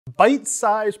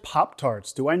Bite-sized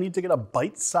Pop-Tarts. Do I need to get a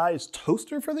bite-sized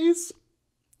toaster for these?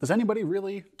 Does anybody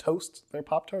really toast their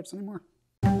Pop-Tarts anymore?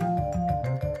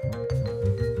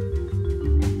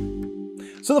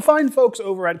 So the fine folks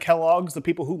over at Kellogg's, the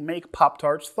people who make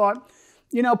Pop-Tarts, thought,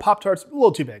 you know, Pop-Tarts, a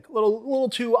little too big, a little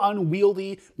too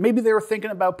unwieldy. Maybe they were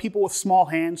thinking about people with small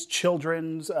hands,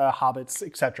 children's, hobbits,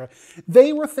 etc.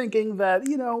 They were thinking that,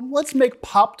 you know, let's make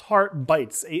Pop-Tart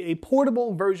Bites, a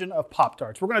portable version of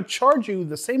Pop-Tarts. We're going to charge you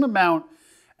the same amount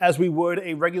as we would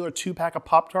a regular 2-pack of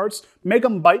Pop-Tarts, make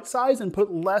them bite-sized and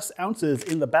put less ounces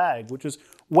in the bag, which is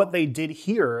what they did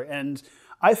here. And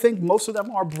I think most of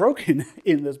them are broken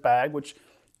in this bag, which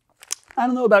I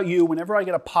don't know about you, whenever I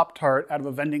get a Pop-Tart out of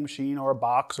a vending machine or a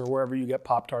box or wherever you get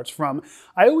Pop-Tarts from,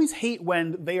 I always hate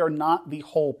when they are not the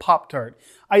whole Pop-Tart.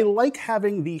 I like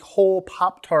having the whole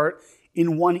Pop-Tart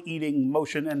in one eating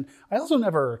motion, and I also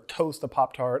never toast a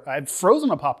Pop-Tart. I've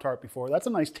frozen a Pop-Tart before. That's a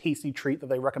nice tasty treat that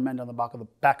they recommend on the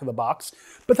back of the box.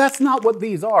 But that's not what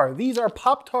these are. These are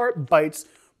Pop-Tart Bites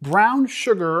brown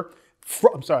sugar,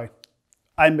 I'm sorry,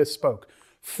 I misspoke.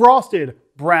 Frosted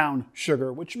brown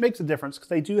sugar, which makes a difference because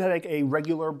they do have like a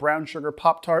regular brown sugar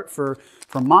Pop-Tart for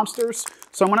Monsters.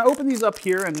 So I'm going to open these up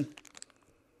here, and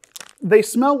they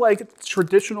smell like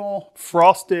traditional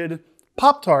frosted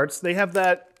Pop-Tarts. They have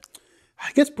that,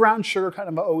 I guess brown sugar kind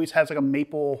of always has like a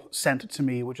maple scent to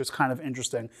me, which is kind of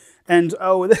interesting. And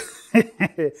oh,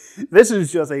 this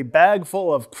is just a bag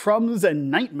full of crumbs and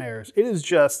nightmares. It is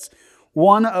just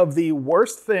one of the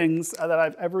worst things that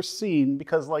I've ever seen,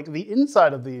 because like the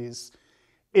inside of these,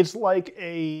 it's like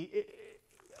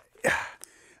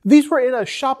these were in a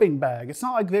shopping bag. It's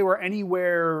not like they were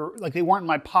anywhere, like they weren't in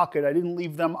my pocket. I didn't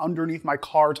leave them underneath my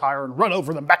car tire and run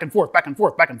over them back and forth, back and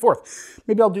forth, back and forth.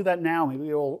 Maybe I'll do that now. Maybe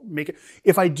it'll make it.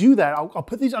 If I do that, I'll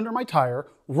put these under my tire,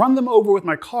 run them over with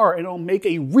my car, and it'll make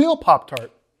a real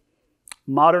Pop-Tart.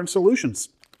 Modern solutions.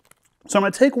 So I'm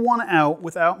going to take one out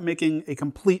without making a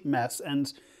complete mess,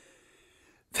 and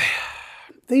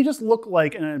they just look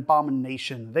like an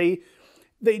abomination.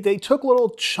 They took little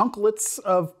chunklets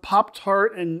of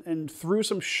Pop-Tart and threw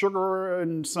some sugar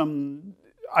and some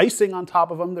icing on top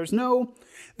of them.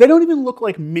 They don't even look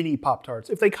like mini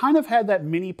Pop-Tarts. If they kind of had that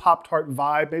mini Pop-Tart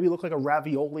vibe, maybe look like a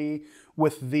ravioli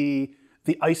with the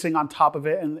icing on top of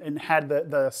it and had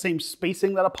the same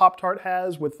spacing that a Pop-Tart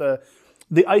has with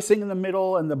the icing in the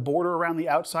middle and the border around the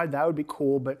outside, that would be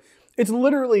cool. But it's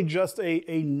literally just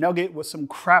a nugget with some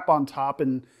crap on top.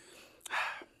 And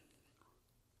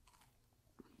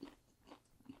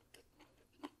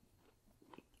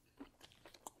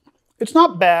it's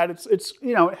not bad. It's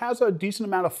you know, it has a decent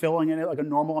amount of filling in it, like a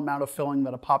normal amount of filling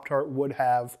that a Pop-Tart would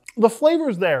have. The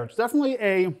flavor's there. It's definitely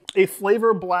a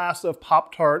flavor blast of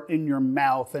Pop-Tart in your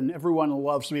mouth, and everyone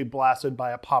loves to be blasted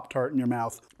by a Pop-Tart in your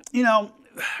mouth. You know,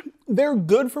 they're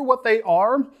good for what they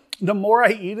are. The more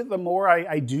I eat it, the more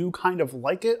I do kind of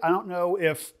like it. I don't know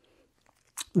if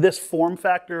this form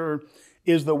factor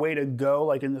is the way to go,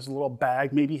 like in this little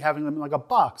bag, maybe having them in like a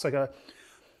box, like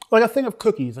a thing of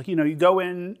cookies. Like, you know, you go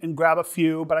in and grab a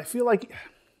few, but I feel like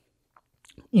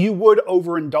you would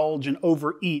overindulge and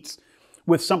overeat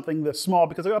with something this small,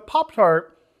 because like a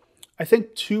Pop-Tart, I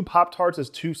think 2 Pop-Tarts is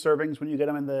 2 servings when you get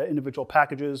them in the individual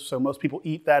packages. So most people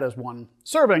eat that as 1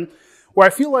 serving, where I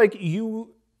feel like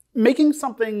you making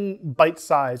something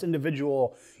bite-sized,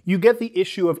 individual, you get the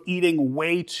issue of eating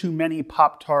way too many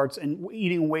Pop-Tarts and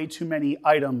eating way too many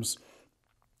items.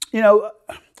 You know,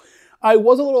 I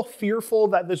was a little fearful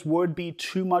that this would be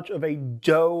too much of a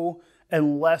dough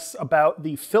and less about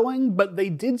the filling, but they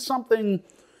did something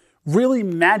really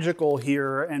magical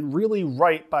here and really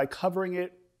right by covering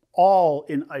it all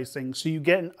in icing, so you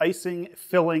get an icing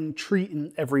filling treat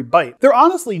in every bite. They're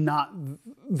honestly not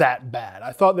that bad.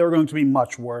 I thought they were going to be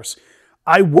much worse.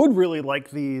 I would really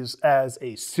like these as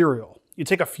a cereal. You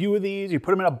take a few of these, you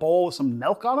put them in a bowl with some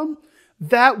milk on them.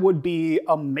 That would be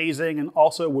amazing, and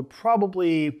also would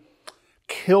probably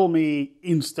kill me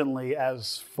instantly,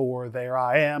 as for there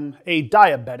I am, a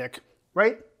diabetic,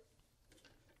 right?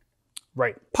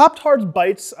 Right. Pop-Tarts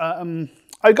Bites,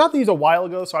 I got these a while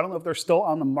ago, so I don't know if they're still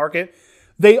on the market.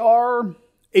 They are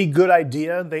a good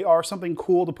idea. They are something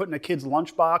cool to put in a kid's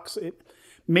lunchbox.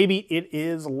 Maybe it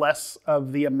is less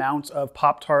of the amount of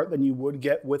Pop-Tart than you would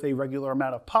get with a regular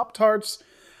amount of Pop-Tarts.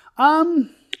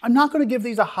 I'm not going to give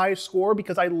these a high score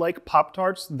because I like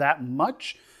Pop-Tarts that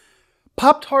much.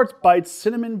 Pop-Tarts Bites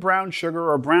cinnamon brown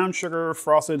sugar or brown sugar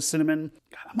frosted cinnamon.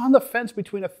 I'm on the fence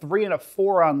between a 3 and a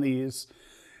 4 on these,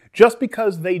 just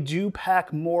because they do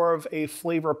pack more of a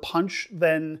flavor punch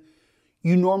than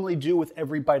you normally do with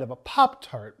every bite of a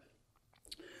Pop-Tart.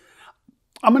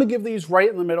 I'm going to give these right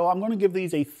in the middle. I'm going to give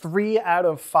these a 3 out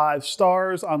of 5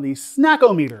 stars on the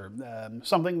Snackometer,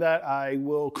 something that I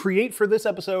will create for this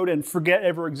episode and forget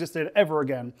ever existed ever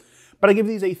again. But I give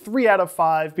these a 3 out of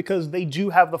 5 because they do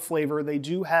have the flavor. They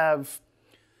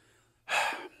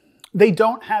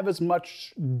don't have as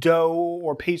much dough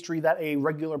or pastry that a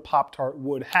regular Pop-Tart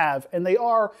would have. And they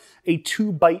are a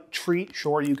 2-bite treat.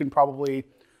 Sure, you can probably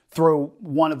throw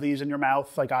one of these in your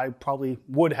mouth like I probably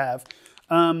would have.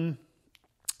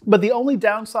 But the only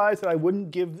downside that I wouldn't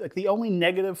give, like the only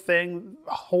negative thing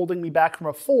holding me back from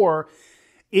a 4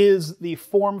 is the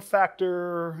form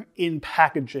factor in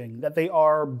packaging, that they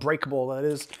are breakable. That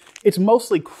is, it's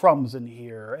mostly crumbs in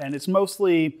here, and it's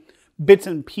mostly bits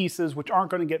and pieces which aren't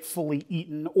going to get fully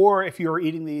eaten, or if you're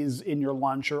eating these in your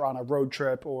lunch or on a road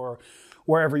trip or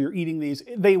wherever you're eating these,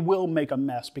 they will make a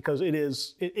mess because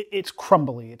it's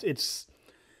crumbly. It's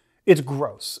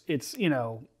gross. It's, you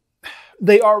know,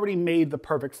 they already made the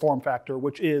perfect form factor,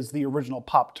 which is the original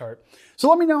Pop-Tart. So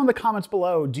let me know in the comments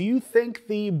below, do you think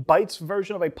the Bites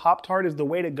version of a Pop-Tart is the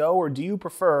way to go, or do you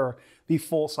prefer the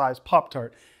full-size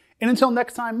Pop-Tart? And until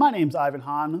next time, my name's Ivan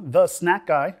Hahn, the Snack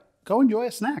Guy. Go enjoy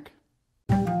a snack.